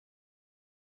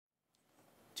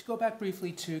To go back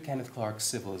briefly to Kenneth Clark's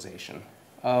Civilization,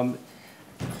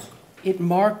 it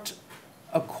marked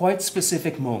a quite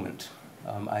specific moment,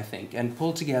 I think, and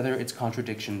pulled together its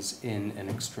contradictions in an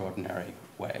extraordinary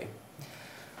way.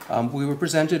 We were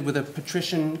presented with a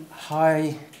patrician,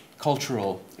 high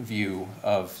cultural view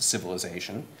of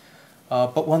civilization,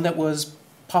 but one that was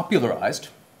popularized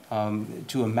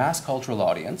to a mass cultural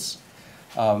audience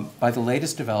by the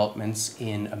latest developments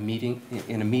in a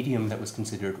medium that was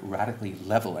considered radically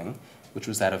leveling, which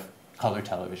was that of color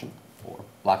television, or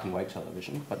black and white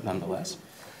television, but nonetheless.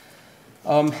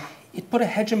 It put a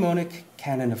hegemonic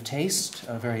canon of taste,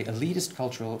 a very elitist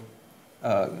cultural,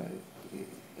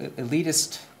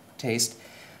 elitist taste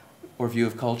or view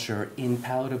of culture in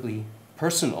palatably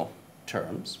personal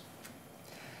terms.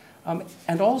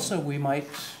 And also we might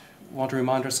want to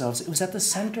remind ourselves, it was at the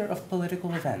center of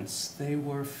political events. They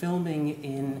were filming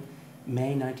in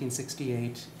May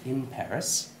 1968 in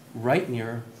Paris, right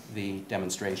near the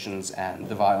demonstrations and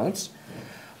the violence.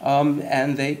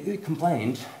 And they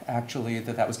complained, actually,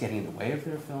 that that was getting in the way of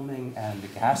their filming, and the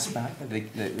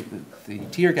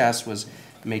tear gas was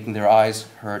making their eyes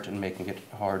hurt and making it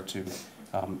hard to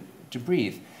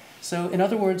breathe. So, in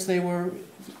other words, they were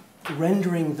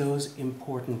rendering those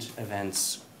important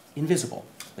events invisible.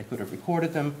 They could have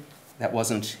recorded them. That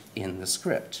wasn't in the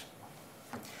script.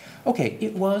 Okay,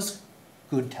 it was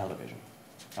good television.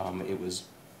 It was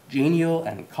genial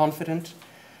and confident,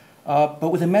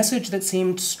 but with a message that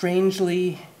seemed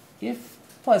strangely, if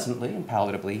pleasantly and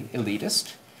palatably,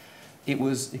 elitist. It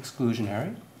was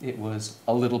exclusionary. It was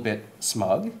a little bit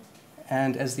smug.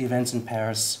 And as the events in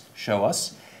Paris show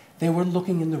us, they were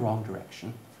looking in the wrong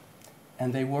direction.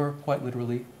 And they were, quite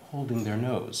literally, holding their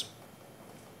nose.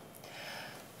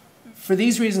 For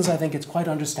these reasons, I think it's quite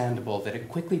understandable that it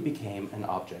quickly became an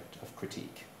object of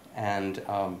critique. And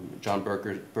John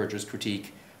Berger's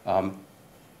critique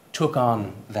took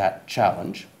on that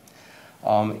challenge.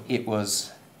 It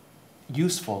was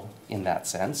useful in that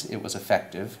sense. It was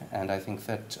effective. And I think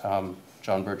that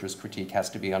John Berger's critique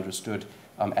has to be understood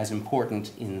as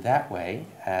important in that way,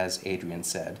 as Adrian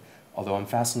said, although I'm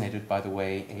fascinated by the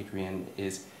way Adrian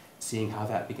is seeing how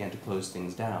that began to close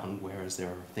things down, whereas there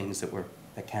are things that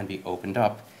can be opened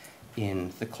up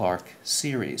in the Clark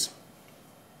series.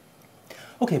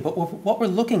 Okay, but what we're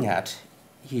looking at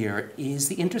here is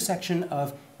the intersection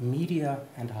of media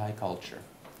and high culture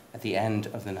at the end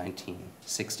of the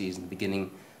 1960s and the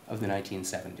beginning of the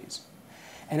 1970s.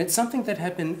 And it's something that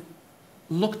had been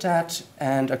looked at,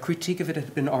 and a critique of it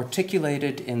had been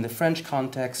articulated in the French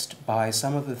context by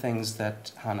some of the things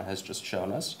that Hannah has just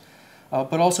shown us,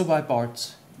 but also by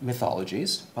Barthes's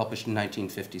Mythologies, published in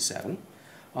 1957,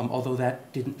 although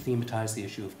that didn't thematize the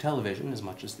issue of television as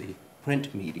much as the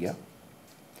print media.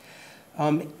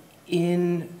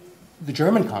 In the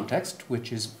German context,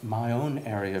 which is my own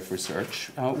area of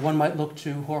research, one might look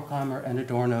to Horkheimer and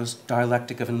Adorno's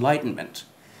Dialectic of Enlightenment,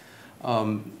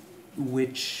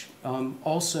 which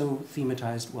also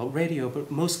thematized, well, radio, but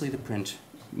mostly the print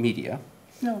media.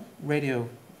 No, radio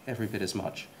every bit as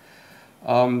much.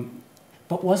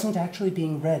 But wasn't actually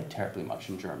being read terribly much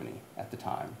in Germany at the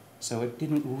time. So it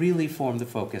didn't really form the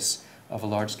focus of a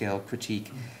large-scale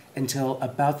critique until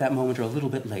about that moment or a little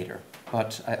bit later.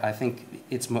 But I think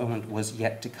its moment was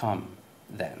yet to come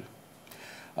then.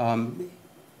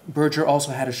 Berger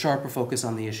also had a sharper focus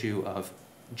on the issue of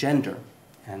gender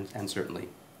and certainly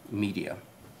media.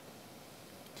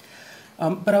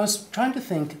 But I was trying to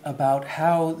think about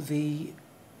how the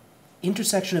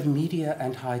intersection of media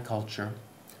and high culture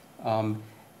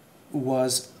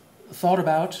was thought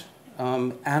about,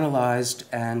 analyzed,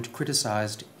 and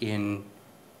criticized in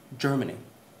Germany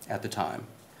at the time.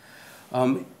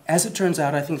 As it turns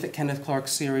out, I think that Kenneth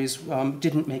Clark's series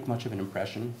didn't make much of an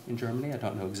impression in Germany. I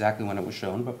don't know exactly when it was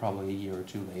shown, but probably a year or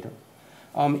two later.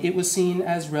 It was seen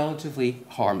as relatively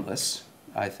harmless,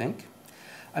 I think.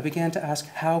 I began to ask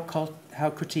how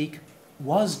critique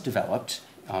was developed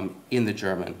in the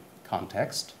German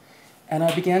context, and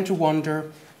I began to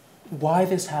wonder why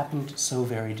this happened so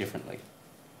very differently.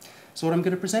 So what I'm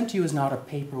going to present to you is not a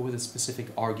paper with a specific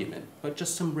argument, but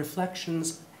just some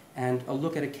reflections and a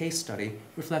look at a case study,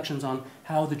 reflections on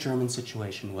how the German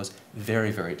situation was very,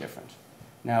 very different.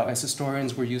 Now, as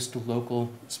historians, we're used to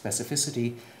local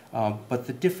specificity, but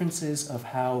the differences of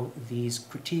how these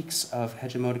critiques of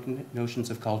hegemonic notions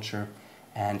of culture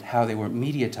and how they were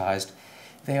mediatized,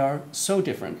 they are so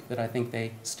different that I think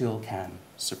they still can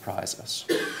surprise us.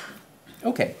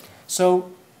 Okay, so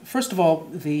first of all,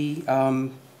 the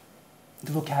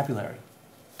vocabulary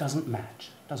doesn't match,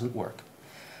 doesn't work.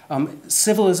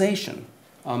 Civilization,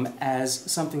 as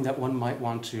something that one might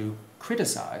want to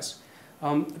criticize,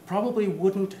 probably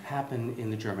wouldn't happen in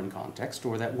the German context,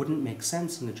 or that wouldn't make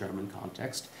sense in the German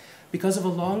context, because of a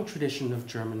long tradition of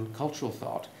German cultural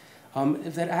thought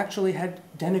that actually had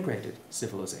denigrated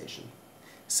civilization.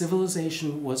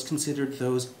 Civilization was considered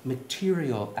those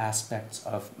material aspects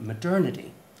of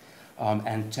modernity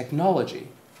and technology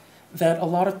that a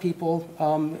lot of people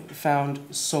found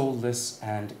soulless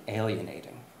and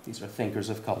alienating. These are thinkers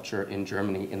of culture in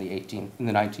Germany in the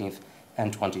 19th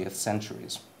and 20th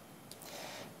centuries.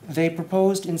 They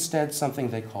proposed instead something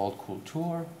they called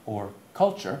Kultur, or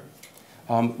culture,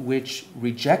 which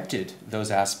rejected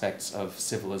those aspects of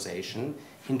civilization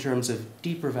in terms of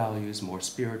deeper values, more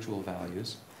spiritual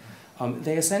values.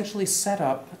 They essentially set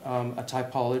up a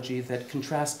typology that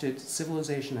contrasted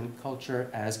civilization and culture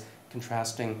as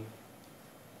contrasting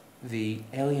the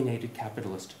alienated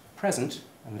capitalist present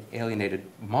and the alienated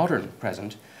modern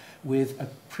present with a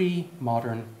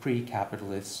pre-modern,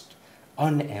 pre-capitalist,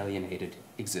 unalienated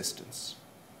existence.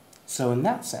 So in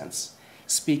that sense,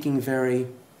 speaking very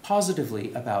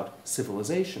positively about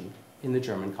civilization in the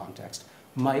German context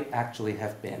might actually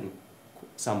have been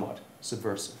somewhat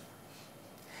subversive.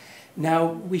 Now,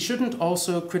 we shouldn't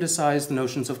also criticize the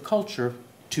notions of culture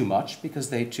too much, because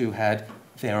they too had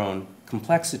their own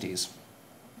complexities.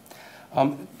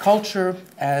 Culture,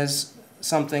 as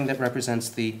something that represents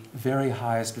the very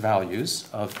highest values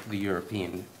of the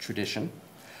European tradition,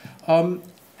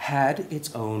 had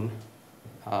its own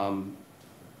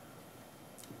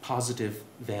positive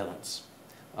valence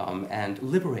and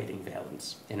liberating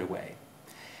valence in a way.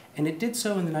 And it did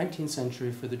so in the 19th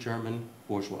century for the German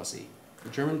bourgeoisie. The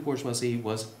German bourgeoisie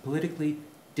was politically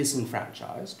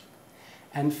disenfranchised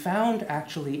and found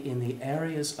actually in the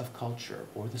areas of culture,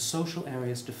 or the social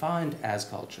areas defined as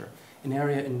culture, an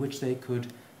area in which they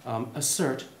could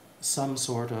assert some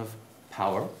sort of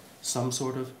power, some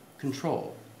sort of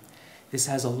control. This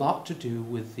has a lot to do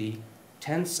with the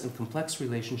tense and complex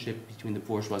relationship between the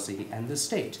bourgeoisie and the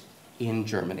state in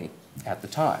Germany at the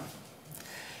time.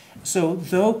 So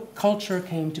though culture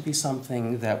came to be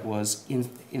something that was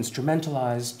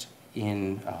instrumentalized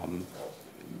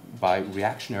by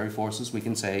reactionary forces, we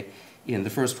can say, in the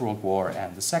First World War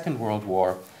and the Second World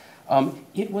War,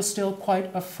 it was still quite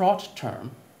a fraught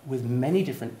term with many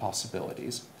different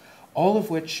possibilities, all of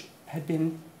which had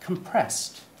been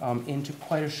compressed into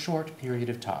quite a short period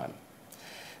of time.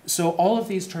 So all of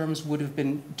these terms would have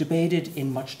been debated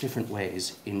in much different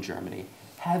ways in Germany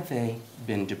had they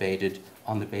been debated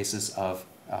on the basis of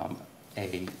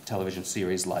a television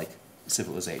series like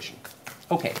Civilization.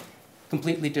 Okay,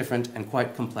 completely different and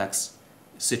quite complex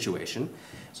situation.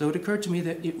 So it occurred to me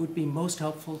that it would be most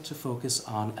helpful to focus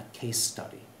on a case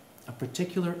study, a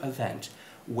particular event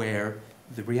where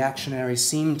the reactionary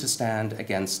seemed to stand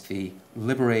against the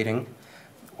liberating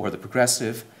or the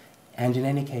progressive, and in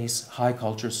any case, high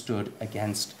culture stood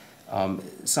against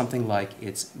something like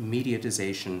its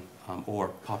mediatization or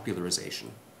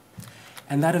popularization.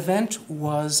 And that event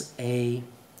was a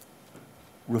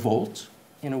revolt,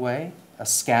 in a way, a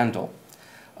scandal,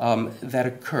 that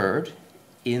occurred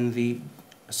in the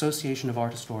Association of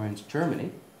Art Historians of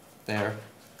Germany, their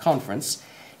conference,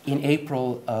 in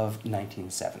April of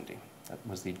 1970. That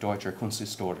was the Deutscher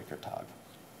Kunsthistorikertag.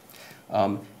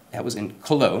 That was in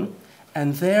Cologne.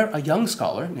 And there, a young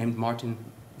scholar named Martin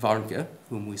Warnke,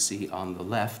 whom we see on the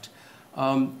left,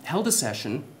 held a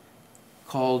session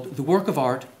called The Work of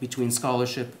Art Between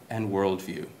Scholarship and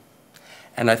Worldview.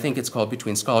 And I think it's called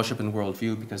Between Scholarship and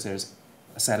Worldview because there's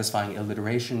a satisfying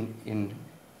alliteration in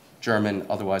German,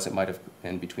 otherwise it might have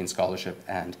been Between Scholarship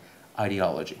and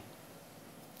Ideology.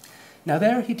 Now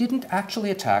there, he didn't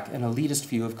actually attack an elitist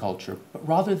view of culture, but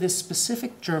rather this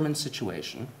specific German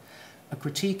situation, a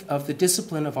critique of the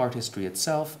discipline of art history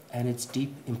itself and its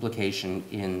deep implication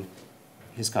in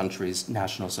his country's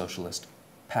National Socialist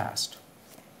past.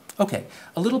 Okay,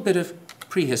 a little bit of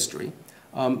prehistory.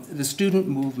 The student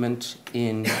movement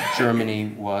in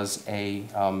Germany was a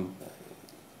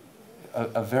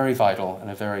very vital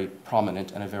and a very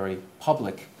prominent and a very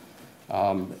public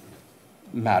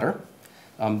matter.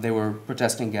 They were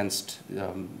protesting against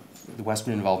the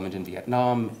Western involvement in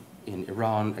Vietnam, in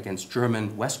Iran, against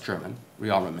West German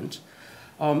rearmament,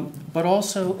 but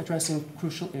also addressing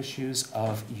crucial issues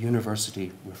of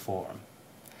university reform.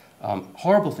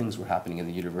 Horrible things were happening in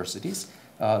the universities.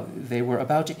 They were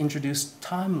about to introduce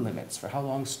time limits for how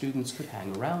long students could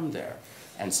hang around there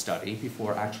and study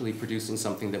before actually producing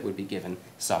something that would be given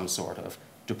some sort of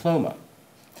diploma.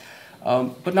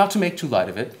 But not to make too light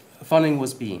of it, funding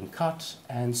was being cut,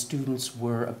 and students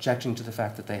were objecting to the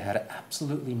fact that they had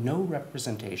absolutely no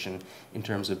representation in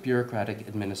terms of bureaucratic,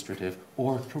 administrative,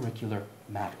 or curricular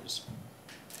matters.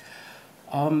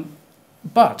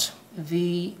 But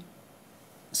the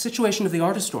situation of the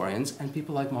art historians and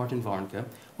people like Martin Warnke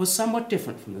was somewhat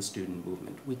different from the student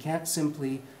movement. We can't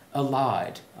simply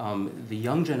allied the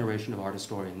young generation of art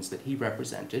historians that he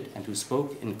represented and who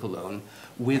spoke in Cologne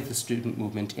with the student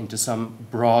movement into some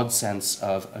broad sense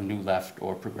of a new left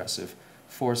or progressive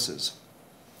forces.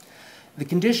 The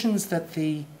conditions that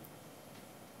the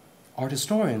art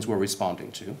historians were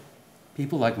responding to,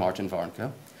 people like Martin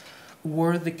Warnke,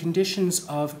 were the conditions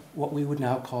of what we would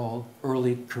now call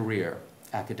early career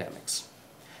academics.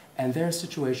 And their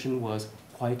situation was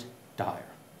quite dire.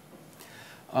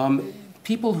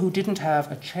 People who didn't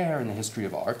have a chair in the history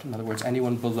of art, in other words,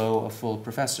 anyone below a full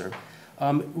professor,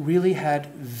 really had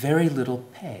very little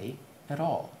pay at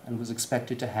all and was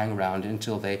expected to hang around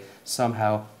until they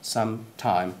somehow,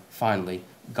 sometime, finally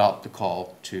got the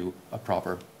call to a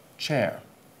proper chair.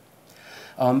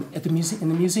 In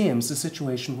the museums, the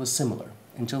situation was similar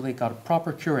until they got a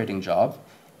proper curating job,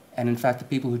 and in fact, the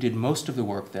people who did most of the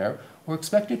work there were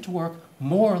expected to work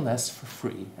more or less for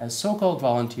free as so-called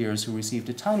volunteers who received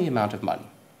a tiny amount of money.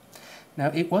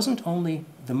 Now, it wasn't only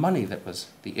the money that was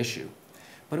the issue,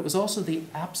 but it was also the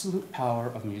absolute power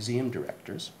of museum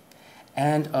directors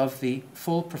and of the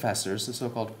full professors, the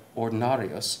so-called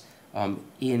ordinarios,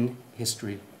 in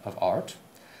history of art,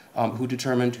 who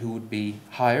determined who would be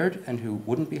hired and who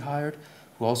wouldn't be hired,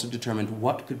 who also determined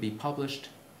what could be published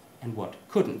and what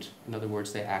couldn't. In other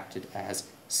words, they acted as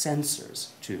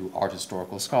censors to art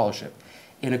historical scholarship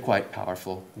in a quite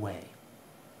powerful way.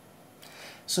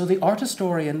 So the art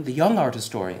historian, the young art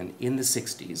historian in the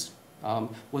 60s,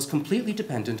 was completely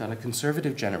dependent on a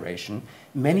conservative generation,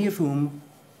 many of whom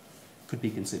could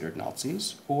be considered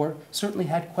Nazis, or certainly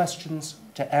had questions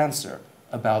to answer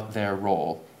about their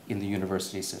role in the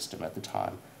university system at the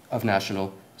time of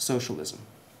National Socialism.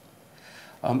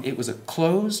 It was a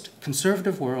closed,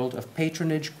 conservative world of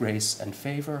patronage, grace, and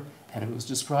favor, and it was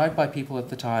described by people at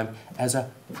the time as a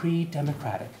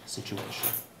pre-democratic situation.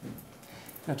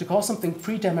 Now, to call something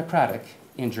pre-democratic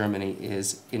in Germany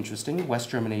is interesting. West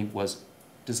Germany was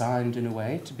designed in a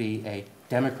way to be a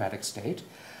democratic state,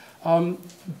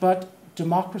 but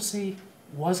democracy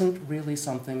wasn't really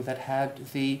something that had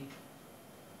the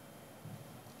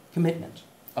commitment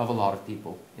of a lot of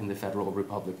people in the Federal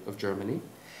Republic of Germany.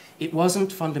 It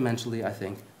wasn't fundamentally, I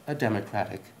think, a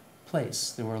democratic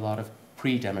place. There were a lot of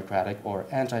pre-democratic or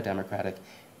anti-democratic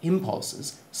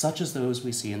impulses, such as those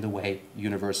we see in the way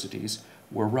universities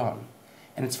were run.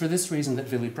 And it's for this reason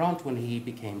that Willy Brandt, when he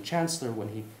became chancellor, when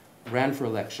he ran for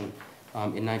election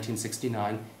in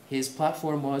 1969, his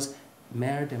platform was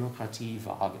Mehr Demokratie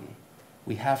wagen.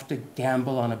 We have to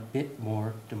gamble on a bit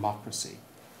more democracy.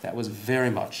 That was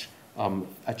very much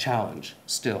a challenge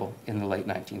still in the late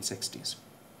 1960s.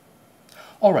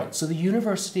 All right, so the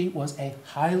university was a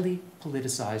highly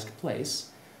politicized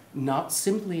place, not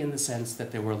simply in the sense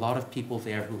that there were a lot of people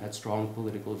there who had strong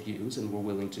political views and were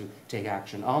willing to take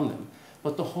action on them,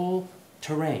 but the whole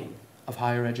terrain of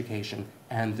higher education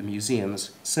and the museums,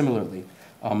 similarly,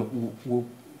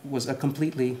 was a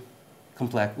completely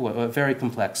complex, a very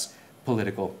complex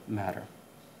political matter.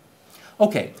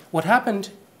 Okay, what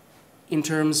happened in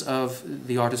terms of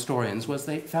the art historians was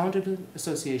they founded an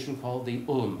association called the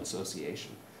Ulm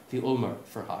Association, the Ulmer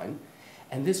Verein,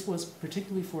 and this was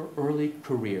particularly for early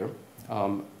career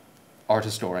art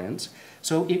historians.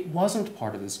 So it wasn't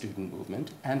part of the student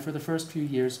movement, and for the first few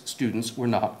years, students were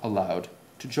not allowed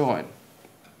to join.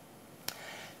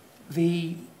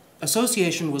 The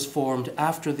association was formed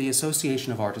after the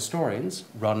Association of Art Historians,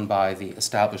 run by the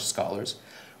established scholars,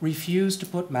 refused to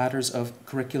put matters of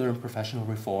curricular and professional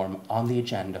reform on the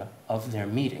agenda of their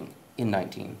meeting in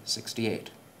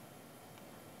 1968.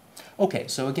 Okay,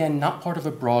 so again, not part of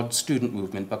a broad student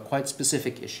movement, but quite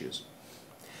specific issues.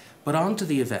 But on to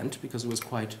the event, because it was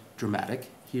quite dramatic.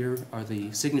 Here are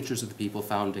the signatures of the people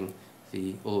founding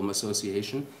the Ulm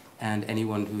Association, and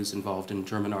anyone who's involved in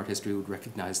German art history would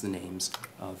recognize the names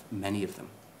of many of them.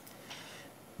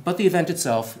 But the event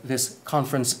itself, this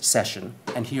conference session,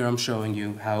 and here I'm showing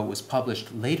you how it was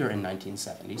published later in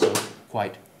 1970, so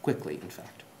quite quickly, in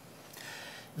fact.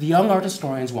 The young art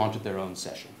historians wanted their own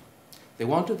session. They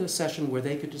wanted a session where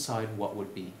they could decide what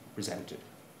would be presented.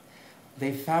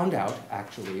 They found out,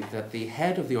 actually, that the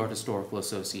head of the Art Historical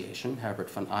Association, Herbert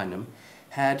von Einem,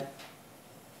 had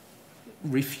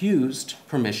refused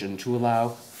permission to allow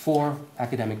 4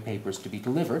 academic papers to be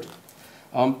delivered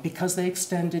because they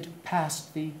extended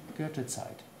past the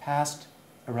Goethezeit, past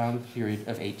around the period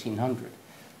of 1800.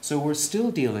 So we're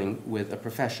still dealing with a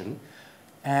profession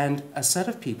and a set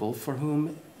of people for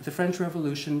whom the French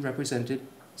Revolution represented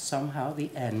somehow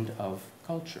the end of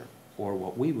culture, or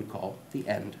what we would call the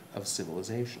end of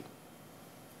civilization.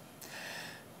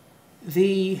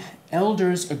 The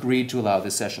elders agreed to allow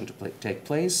this session to take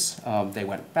place. They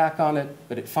went back on it,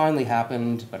 but it finally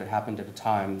happened, but it happened at a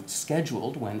time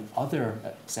scheduled when other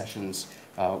sessions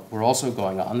were also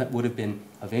going on that would have been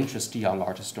of interest to young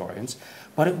art historians,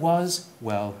 but it was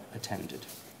well attended.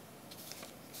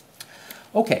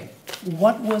 Okay,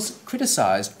 what was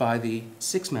criticized by the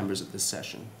 6 members of this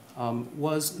session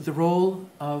was the role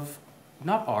of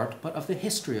not art, but of the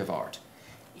history of art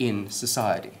in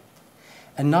society.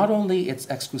 And not only its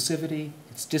exclusivity,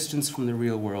 its distance from the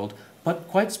real world, but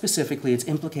quite specifically its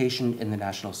implication in the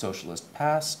National Socialist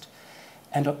past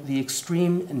and the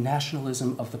extreme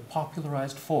nationalism of the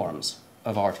popularized forms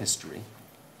of art history,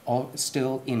 all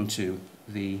still into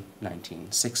the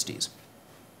 1960s.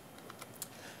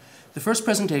 The first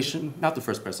presentation, not the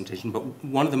first presentation, but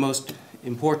one of the most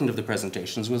important of the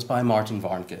presentations was by Martin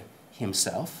Warnke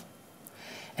himself.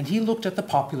 And he looked at the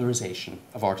popularization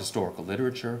of art historical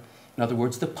literature, in other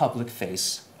words, the public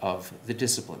face of the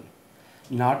discipline.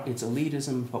 Not its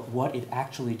elitism, but what it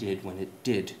actually did when it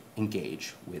did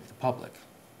engage with the public.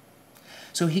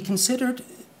 So he considered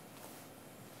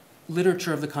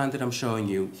literature of the kind that I'm showing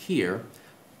you here,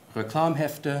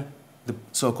 Reklamhefte, the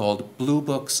so-called blue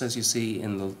books, as you see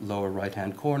in the lower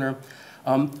right-hand corner,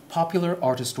 popular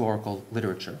art historical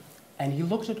literature. And he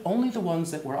looked at only the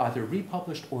ones that were either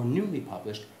republished or newly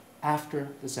published after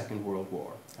the Second World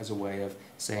War, as a way of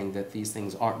saying that these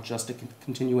things aren't just a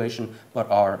continuation, but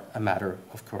are a matter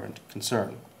of current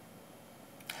concern.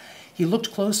 He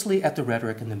looked closely at the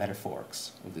rhetoric and the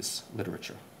metaphorics of this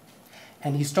literature.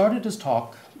 And he started his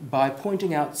talk by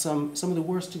pointing out some of the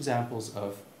worst examples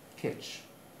of kitsch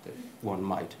that one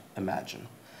might imagine.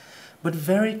 But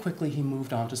very quickly he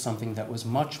moved on to something that was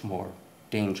much more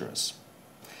dangerous.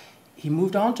 He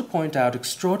moved on to point out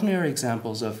extraordinary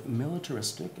examples of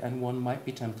militaristic, and one might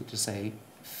be tempted to say,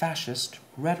 fascist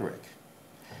rhetoric.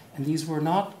 And these were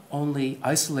not only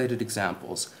isolated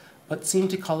examples, but seemed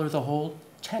to color the whole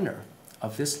tenor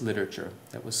of this literature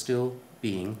that was still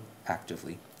being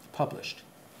actively published.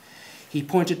 He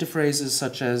pointed to phrases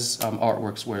such as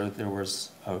artworks where there was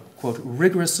a, quote,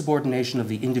 rigorous subordination of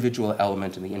the individual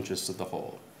element in the interests of the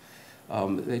whole.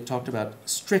 They talked about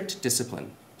strict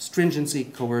discipline, stringency,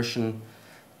 coercion,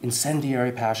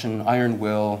 incendiary passion, iron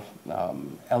will,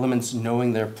 elements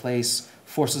knowing their place,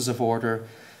 forces of order,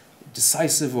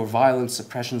 decisive or violent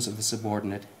suppressions of the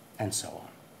subordinate, and so on.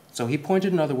 So he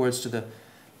pointed, in other words, to the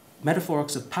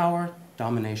metaphorics of power,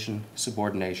 domination,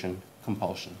 subordination,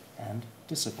 compulsion, and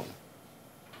discipline.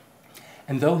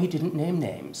 And though he didn't name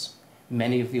names,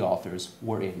 many of the authors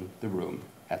were in the room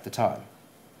at the time.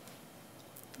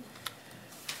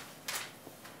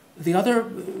 The other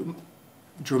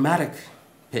dramatic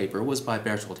paper was by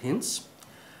Bertolt Hintz,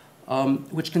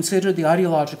 which considered the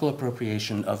ideological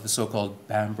appropriation of the so-called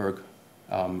Bamberg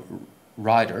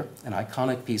Rider, an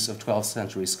iconic piece of 12th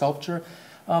century sculpture.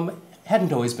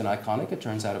 Hadn't always been iconic. It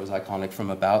turns out it was iconic from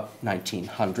about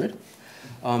 1900.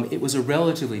 It was a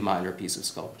relatively minor piece of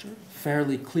sculpture,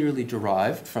 fairly clearly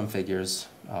derived from figures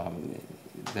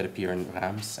that appear in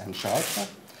Reims and Chartres,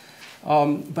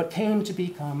 but came to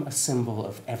become a symbol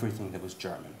of everything that was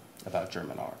German about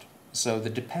German art. So the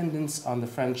dependence on the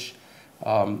French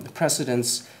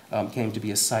precedents came to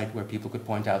be a site where people could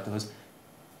point out those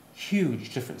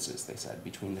huge differences, they said,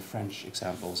 between the French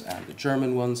examples and the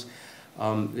German ones.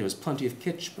 There was plenty of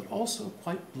kitsch, but also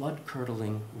quite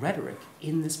blood-curdling rhetoric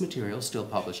in this material, still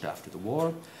published after the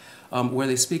war, where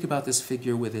they speak about this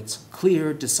figure with its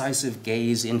clear, decisive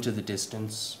gaze into the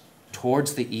distance,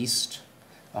 towards the east,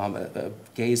 a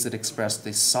gaze that expressed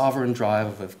the sovereign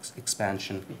drive of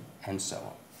expansion, and so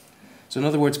on. So in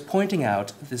other words, pointing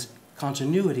out this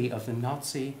continuity of the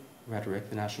Nazi rhetoric,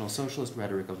 the National Socialist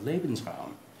rhetoric of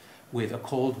Lebensraum, with a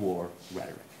Cold War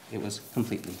rhetoric. It was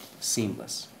completely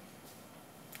seamless.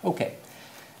 Okay,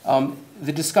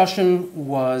 the discussion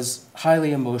was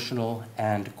highly emotional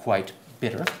and quite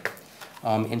bitter.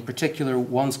 In particular,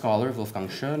 one scholar, Wolfgang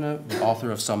Schöne, the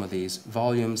author of some of these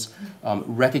volumes,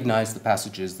 recognized the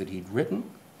passages that he'd written.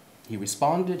 He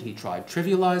responded, he tried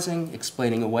trivializing,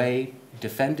 explaining away,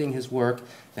 defending his work,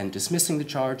 then dismissing the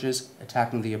charges,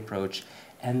 attacking the approach,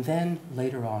 and then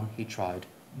later on he tried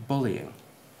bullying.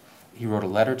 He wrote a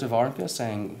letter to Warnke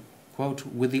saying, quote,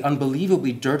 "With the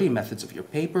unbelievably dirty methods of your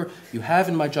paper, you have,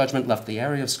 in my judgment, left the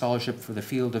area of scholarship for the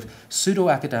field of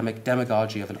pseudo-academic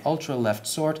demagogy of an ultra-left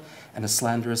sort and a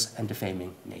slanderous and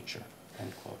defaming nature,"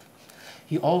 end quote.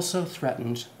 He also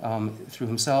threatened, through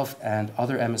himself and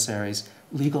other emissaries,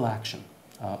 legal action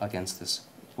against this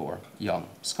poor young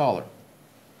scholar.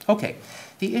 Okay,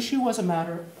 the issue was a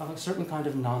matter of a certain kind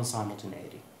of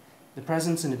non-simultaneity. the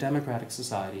presence in a democratic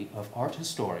society of art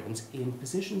historians in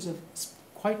positions of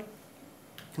quite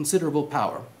considerable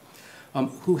power,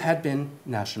 who had been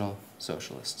National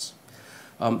Socialists.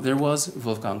 There was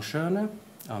Wolfgang Schöne.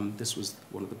 This was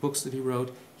one of the books that he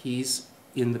wrote. He's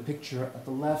in the picture at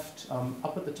the left,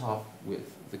 up at the top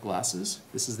with the glasses.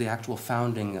 This is the actual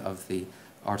founding of the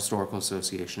Art Historical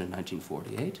Association in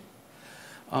 1948.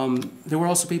 There were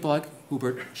also people like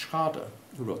Hubert Schrader,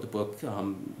 who wrote the book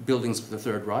Buildings of the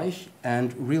Third Reich,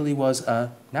 and really was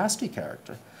a nasty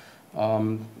character.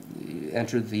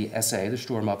 Entered the SA, the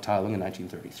Sturmabteilung, in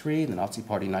 1933, the Nazi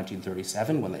Party in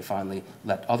 1937, when they finally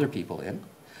let other people in.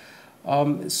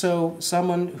 So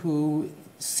someone who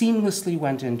seamlessly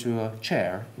went into a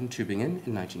chair in Tübingen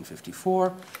in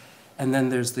 1954. And then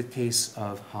there's the case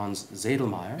of Hans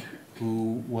Sedlmayr,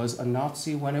 who was a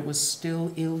Nazi when it was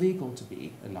still illegal to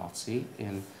be a Nazi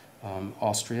in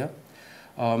Austria.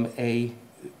 An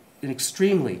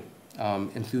extremely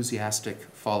enthusiastic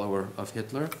follower of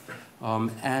Hitler.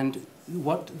 And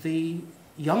what the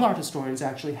young art historians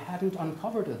actually hadn't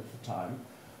uncovered at the time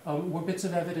were bits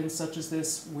of evidence such as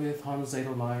this with Hans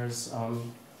Sedlmayr's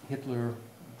Hitler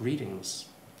greetings.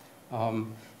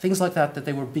 Things like that that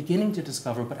they were beginning to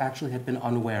discover but actually had been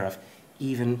unaware of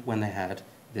even when they had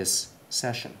this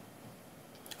session.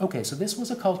 Okay, so this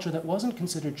was a culture that wasn't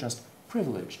considered just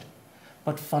privileged,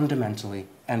 but fundamentally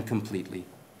and completely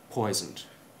poisoned.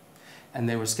 And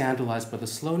they were scandalized by the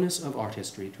slowness of art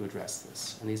history to address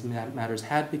this. And these matters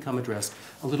had become addressed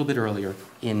a little bit earlier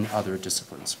in other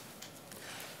disciplines.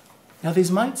 Now,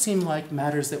 these might seem like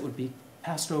matters that would be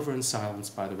passed over in silence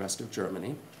by the rest of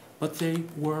Germany, but they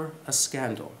were a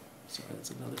scandal. Sorry, that's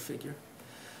another figure.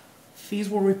 These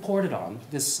were reported on.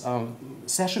 This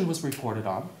session was reported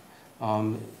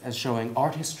on as showing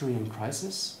art history in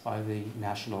crisis by the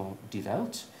National Die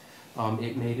Welt.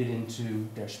 It made it into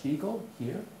Der Spiegel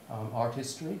here, art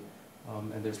history,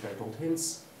 and there's Bertolt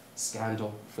Hinz,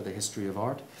 scandal for the history of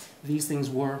art. These things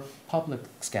were public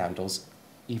scandals,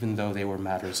 even though they were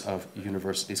matters of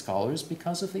university scholars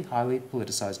because of the highly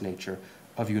politicized nature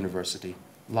of university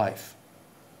life.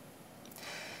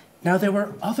 Now, there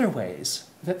were other ways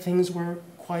that things were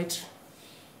quite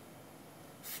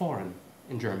foreign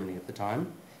in Germany at the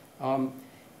time.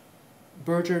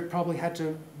 Berger probably had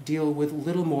to deal with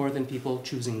little more than people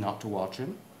choosing not to watch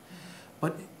him.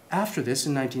 But after this,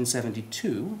 in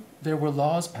 1972, there were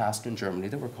laws passed in Germany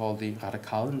that were called the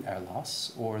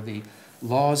Radikalenerlass, or the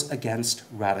laws against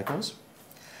radicals,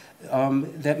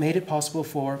 that made it possible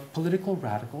for political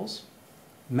radicals,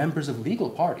 members of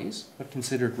legal parties, but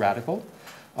considered radical,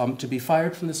 to be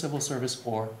fired from the civil service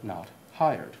or not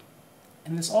hired.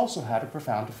 And this also had a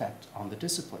profound effect on the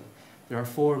discipline. There are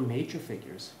 4 major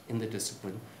figures in the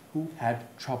discipline who had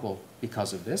trouble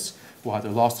because of this, who either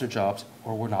lost their jobs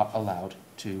or were not allowed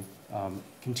to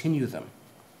continue them.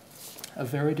 A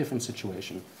very different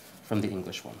situation from the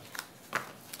English one.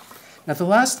 Now, the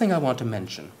last thing I want to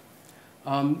mention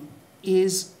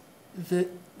is the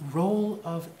role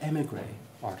of émigré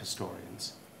art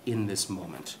historians in this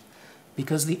moment,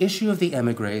 because the issue of the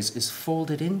émigrés is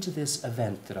folded into this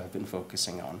event that I've been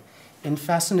focusing on in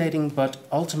fascinating but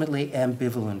ultimately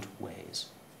ambivalent ways.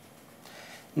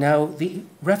 Now, the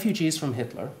refugees from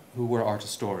Hitler, who were art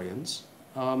historians,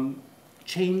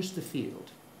 changed the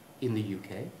field in the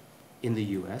UK, in the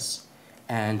US,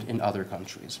 and in other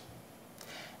countries.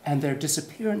 And their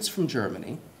disappearance from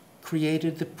Germany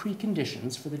created the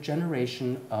preconditions for the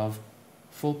generation of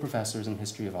full professors in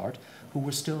history of art who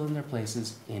were still in their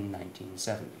places in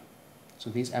 1970. So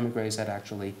these émigrés had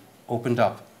actually opened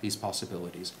up these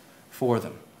possibilities for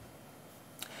them.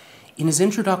 In his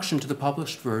introduction to the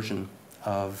published version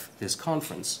of this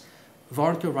conference,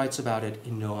 Warnke writes about it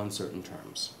in no uncertain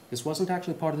terms. This wasn't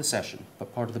actually part of the session,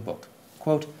 but part of the book.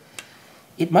 Quote,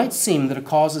 "It might seem that a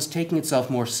cause is taking itself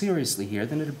more seriously here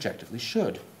than it objectively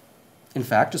should. In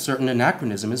fact, a certain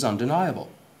anachronism is undeniable.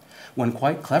 When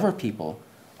quite clever people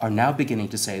are now beginning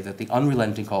to say that the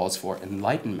unrelenting calls for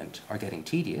enlightenment are getting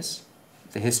tedious,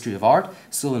 the history of art,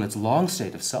 still in its long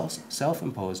state of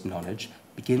self-imposed nonage,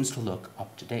 begins to look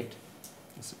up to date."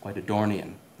 It's quite a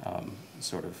Dornian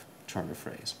sort of turn of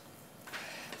phrase.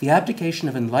 "The abdication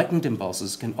of enlightened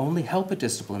impulses can only help a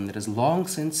discipline that has long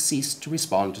since ceased to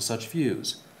respond to such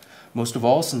views, most of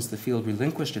all since the field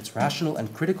relinquished its rational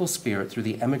and critical spirit through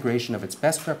the emigration of its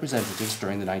best representatives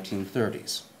during the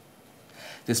 1930s.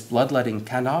 This bloodletting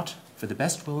cannot, for the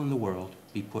best will in the world,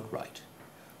 be put right,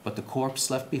 but the corpse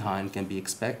left behind can be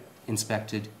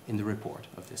inspected in the report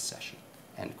of this session."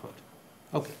 End quote.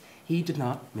 Okay, he did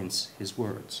not mince his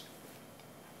words.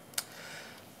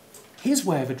 His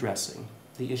way of addressing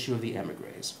the issue of the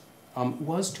émigrés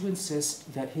was to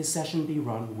insist that his session be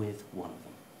run with one of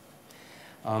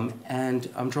them. And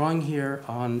I'm drawing here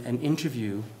on an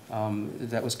interview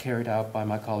that was carried out by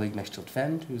my colleague Mechthild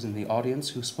Vend, who's in the audience,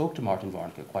 who spoke to Martin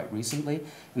Warnke quite recently,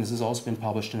 and this has also been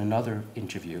published in another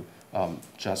interview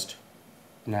just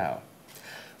now.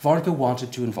 Warnke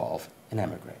wanted to involve an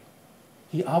émigré.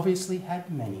 He obviously had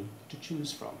many to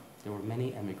choose from. There were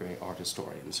many émigré art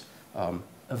historians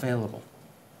available.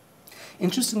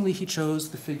 Interestingly, he chose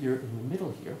the figure in the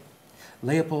middle here,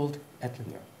 Leopold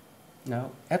Ettlinger.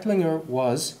 Now, Ettlinger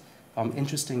was,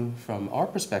 interesting from our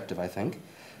perspective, I think,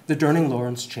 the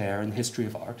Durning-Lawrence Chair in the History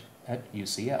of Art at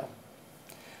UCL.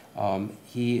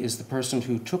 He is the person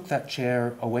who took that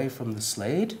chair away from the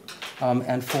Slade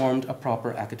and formed a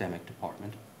proper academic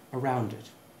department around it.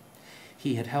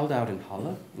 He had held out in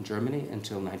Halle, in Germany,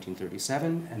 until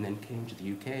 1937, and then came to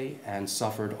the UK and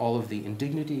suffered all of the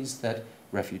indignities that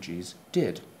refugees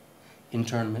did.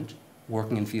 Internment,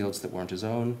 working in fields that weren't his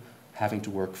own, having to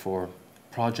work for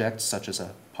projects such as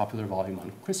a popular volume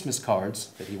on Christmas cards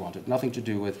that he wanted nothing to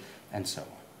do with, and so on.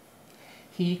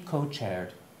 He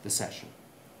co-chaired the session.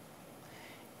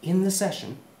 In the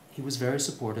session, he was very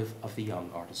supportive of the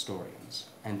young art historians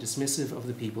and dismissive of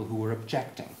the people who were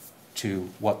objecting to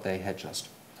what they had just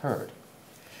heard.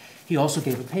 He also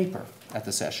gave a paper at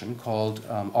the session called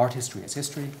Art History as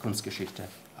History, Kunstgeschichte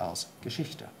als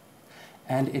Geschichte.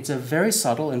 And it's a very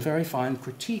subtle and very fine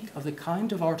critique of the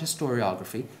kind of art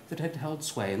historiography that had held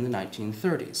sway in the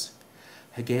 1930s.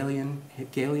 Hegelian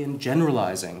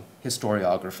generalizing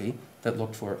historiography that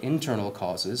looked for internal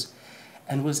causes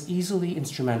and was easily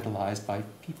instrumentalized by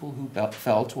people who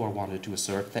felt or wanted to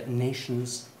assert that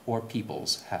nations or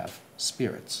peoples have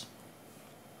spirits.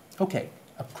 Okay,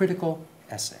 a critical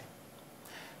essay.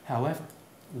 However,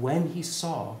 when he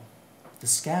saw the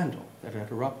scandal that had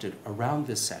erupted around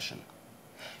this session,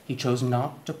 he chose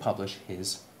not to publish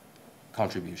his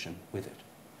contribution with it.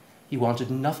 He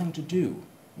wanted nothing to do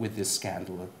with this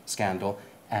scandal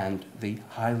and the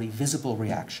highly visible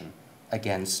reaction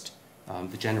against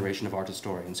the generation of art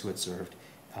historians who had served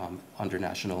under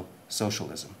National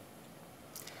Socialism.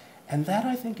 And that,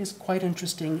 I think, is quite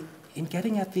interesting in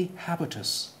getting at the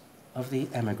habitus of the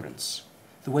emigrants,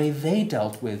 the way they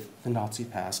dealt with the Nazi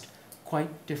past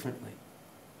quite differently.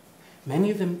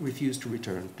 Many of them refused to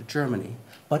return to Germany,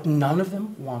 but none of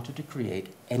them wanted to create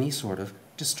any sort of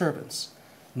disturbance.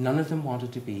 None of them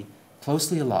wanted to be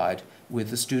closely allied with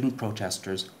the student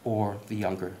protesters or the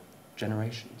younger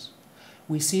generations.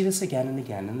 We see this again and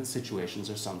again, and the situations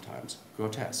are sometimes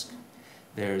grotesque.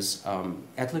 There's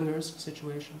Ettlinger's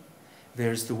situation.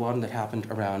 There's the one that happened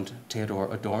around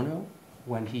Theodor Adorno,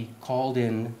 when he called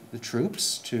in the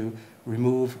troops to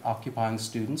remove occupying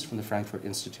students from the Frankfurt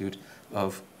Institute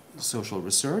of Social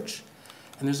Research.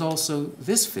 And there's also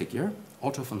this figure,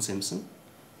 Otto von Simpson,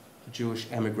 a Jewish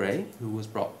émigré who was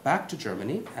brought back to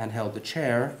Germany and held the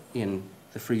chair in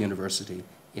the Free University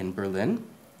in Berlin.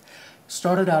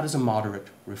 Started out as a moderate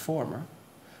reformer,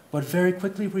 but very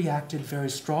quickly reacted very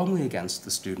strongly against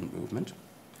the student movement.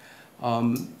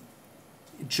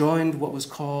 Joined what was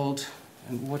called,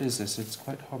 and what is this? It's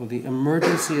quite horrible, the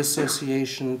Emergency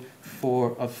Association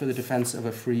for the Defense of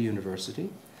a Free University.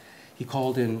 He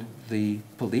called in the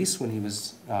police when he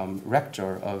was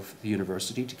rector of the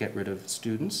university to get rid of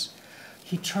students.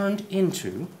 He turned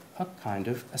into a kind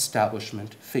of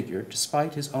establishment figure,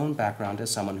 despite his own background as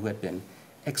someone who had been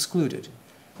excluded.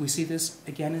 We see this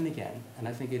again and again, and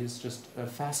I think it is just a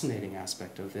fascinating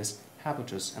aspect of this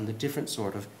habitus and the different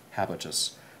sort of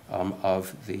habitus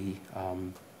of the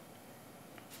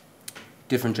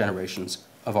different generations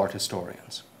of art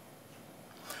historians.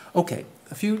 Okay,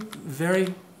 a few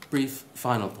very brief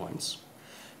final points.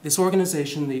 This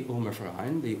organization, the Ulmer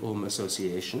Verein, the Ulm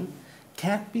Association,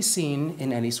 can't be seen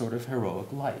in any sort of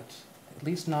heroic light, at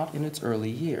least not in its early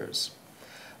years.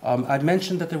 I'd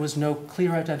mentioned that there was no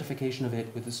clear identification of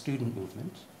it with the student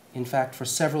movement. In fact, for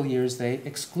several years, they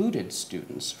excluded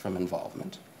students from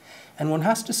involvement. And one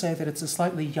has to say that it's a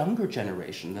slightly younger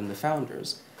generation than the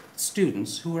founders,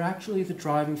 students who were actually the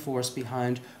driving force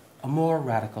behind a more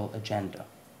radical agenda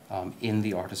in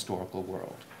the art historical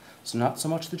world. So not so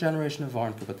much the generation of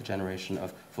Warnke, but the generation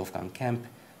of Wolfgang Kemp,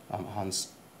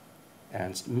 Hans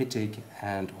Ernst Mittig,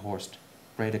 and Horst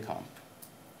Bredekamp.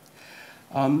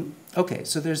 Okay,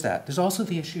 so there's that. There's also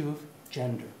the issue of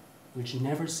gender, which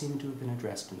never seemed to have been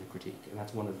addressed in the critique, and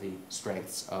that's one of the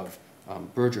strengths of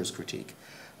Berger's critique.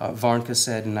 Warnke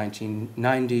said in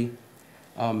 1990,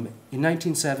 in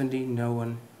 1970, no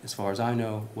one, as far as I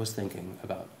know, was thinking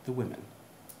about the women,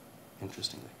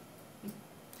 interestingly.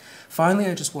 Finally,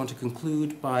 I just want to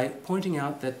conclude by pointing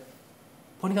out the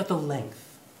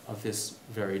length of this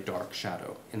very dark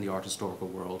shadow in the art historical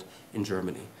world in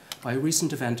Germany by a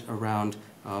recent event around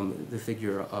the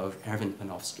figure of Erwin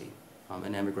Panofsky,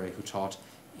 an emigre who taught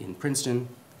in Princeton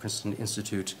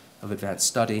Institute of Advanced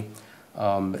Study,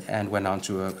 and went on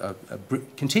to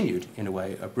continued, in a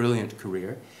way, a brilliant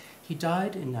career. He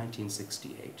died in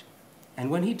 1968. And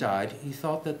when he died, he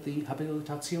thought that the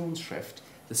Habilitationsschrift,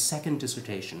 the second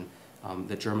dissertation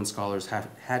that German scholars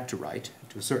had to write,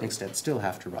 to a certain extent still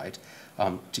have to write,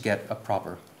 to get a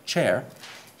proper chair,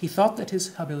 he thought that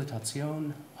his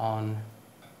Habilitation on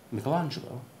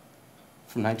Michelangelo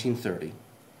from 1930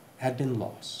 had been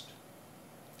lost.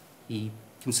 He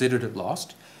considered it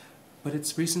lost, but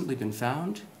it's recently been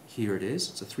found. Here it is.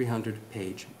 It's a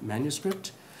 300-page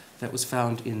manuscript that was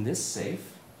found in this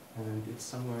safe, and it's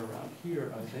somewhere around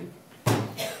here, I think.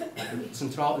 The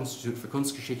Zentralinstitut für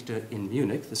Kunstgeschichte in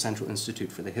Munich, the Central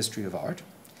Institute for the History of Art.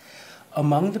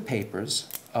 Among the papers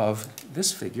of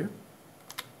this figure,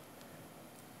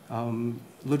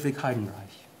 Ludwig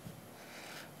Heidenreich.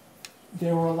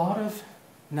 There were a lot of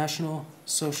National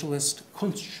Socialist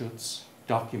Kunstschutz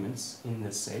documents in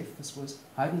this safe. This was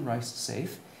Heidenreich's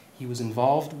safe. He was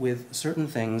involved with certain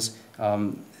things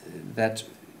that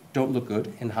don't look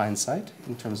good in hindsight,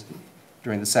 in terms of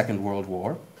during the Second World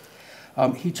War.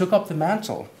 He took up the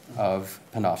mantle of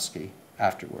Panofsky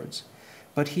afterwards,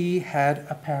 but he had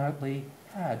apparently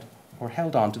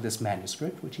held on to this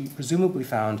manuscript, which he presumably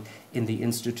found in the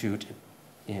institute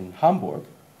in Hamburg,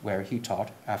 where he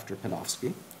taught after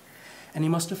Panofsky, and he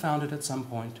must have found it at some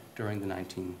point during the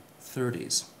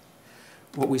 1930s.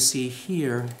 What we see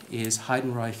here is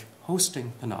Heidenreich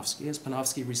hosting Panofsky, as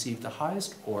Panofsky received the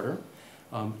highest order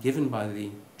given by the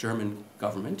German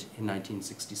government in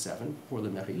 1967, pour le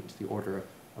mérite, the Order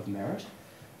of Merit,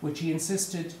 which he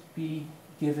insisted be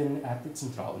given at the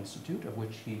Zentralinstitut, of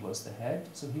which he was the head,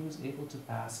 so he was able to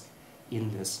bask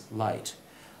in this light.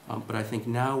 But I think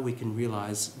now we can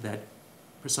realize that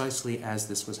precisely as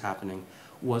this was happening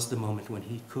was the moment when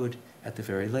he could, at the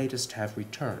very latest, have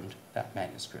returned that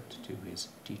manuscript to his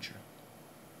teacher.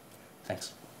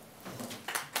 Thanks.